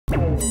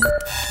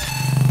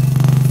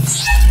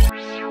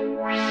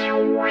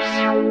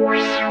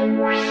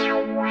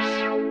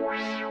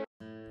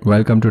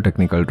Welcome to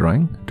Technical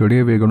Drawing.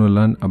 Today we are going to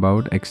learn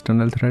about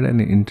external thread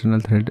and internal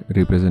thread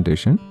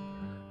representation.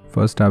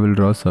 First I will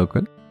draw a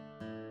circle.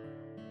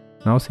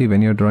 Now see,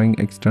 when you are drawing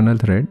external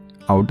thread,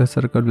 outer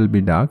circle will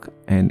be dark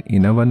and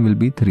inner one will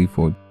be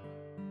 3/4.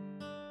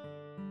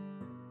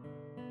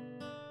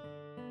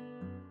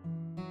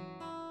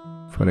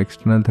 For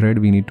external thread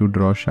we need to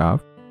draw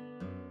shaft.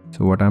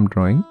 So what I'm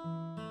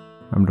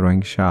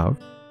drawing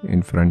shaft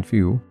in front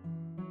view.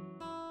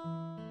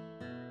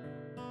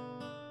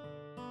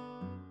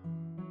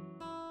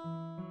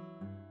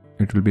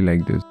 It will be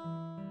like this.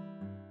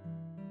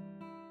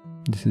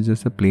 This is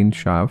just a plain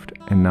shaft,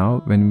 and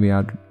now when we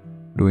are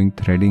doing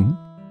threading,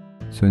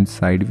 so in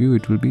side view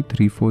it will be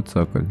 3/4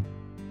 circle.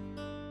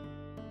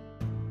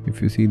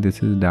 If you see,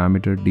 this is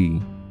diameter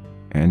D,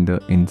 and the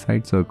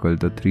inside circle,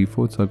 the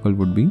 3/4 circle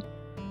would be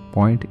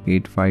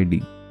 0.85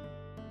 D.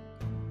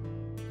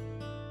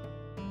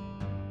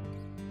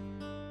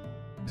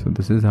 So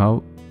this is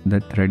how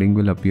that threading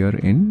will appear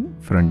in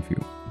front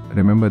view.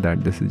 Remember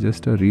that this is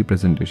just a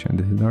representation,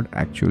 this is not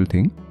actual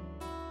thing,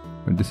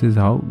 but this is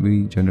how we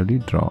generally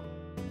draw.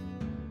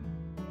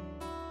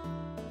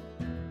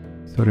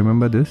 So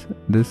remember this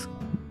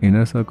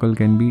inner circle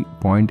can be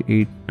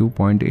 0.8 to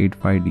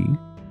 0.85 D.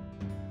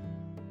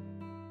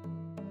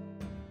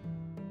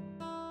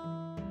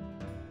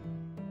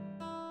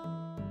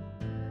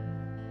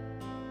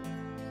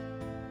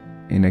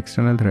 In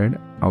external thread,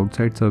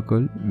 outside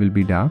circle will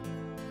be dark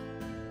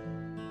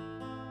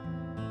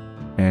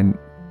and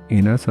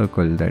inner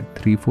circle, that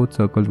 3/4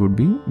 circle, would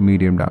be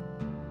medium dark.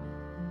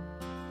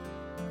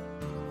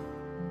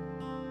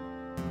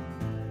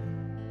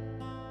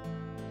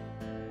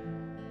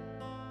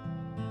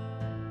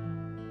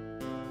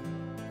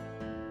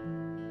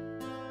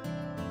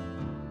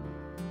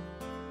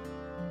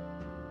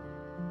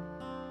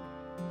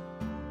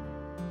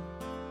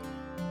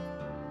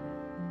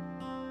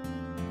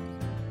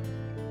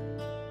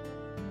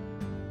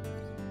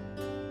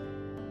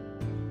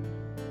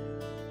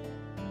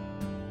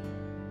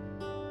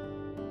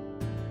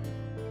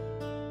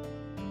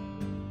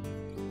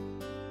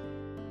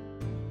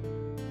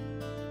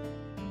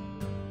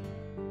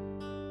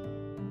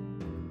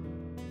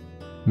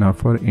 Now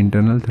for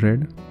internal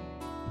thread,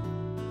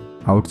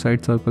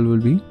 outside circle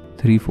will be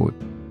 3/4.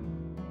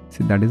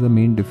 See, that is the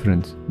main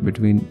difference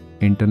between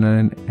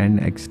internal and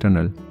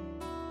external.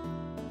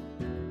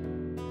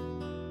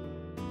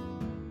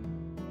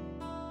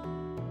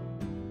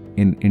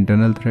 In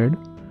internal thread,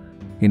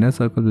 inner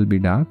circle will be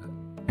dark,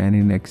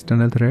 and in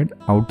external thread,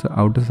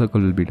 outer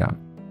circle will be dark.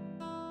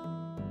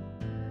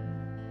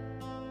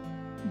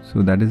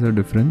 So that is the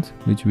difference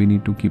which we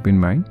need to keep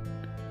in mind.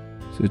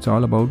 So it's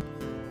all about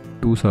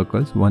two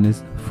circles, one is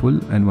full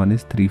and one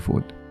is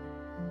 3/4.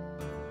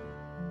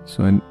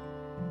 So in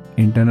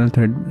internal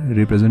thread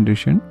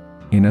representation,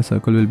 inner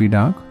circle will be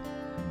dark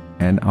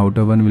and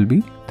outer one will be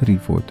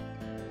 3/4.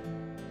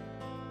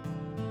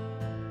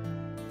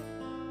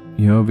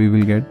 Here we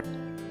will get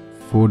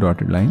 4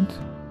 dotted lines.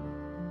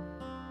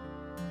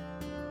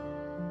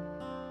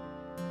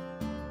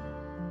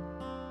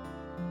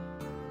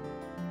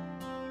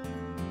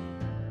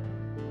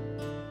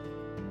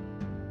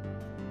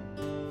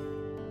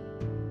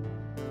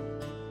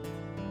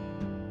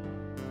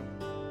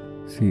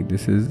 See,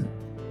 this is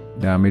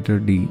diameter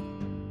D.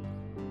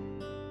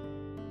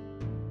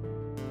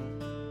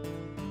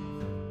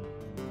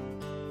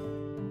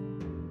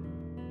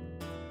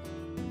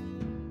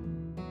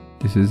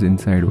 This is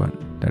inside one,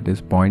 that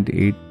is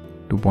 0.8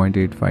 to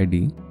 0.85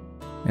 D,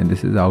 and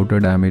this is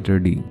outer diameter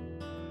D.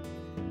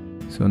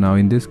 So now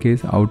in this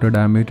case, outer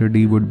diameter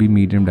D would be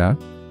medium dark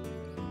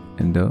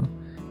and the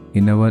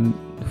inner one,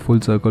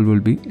 full circle,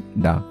 will be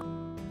dark.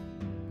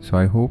 So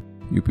I hope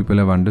you people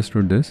have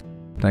understood this.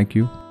 Thank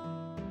you.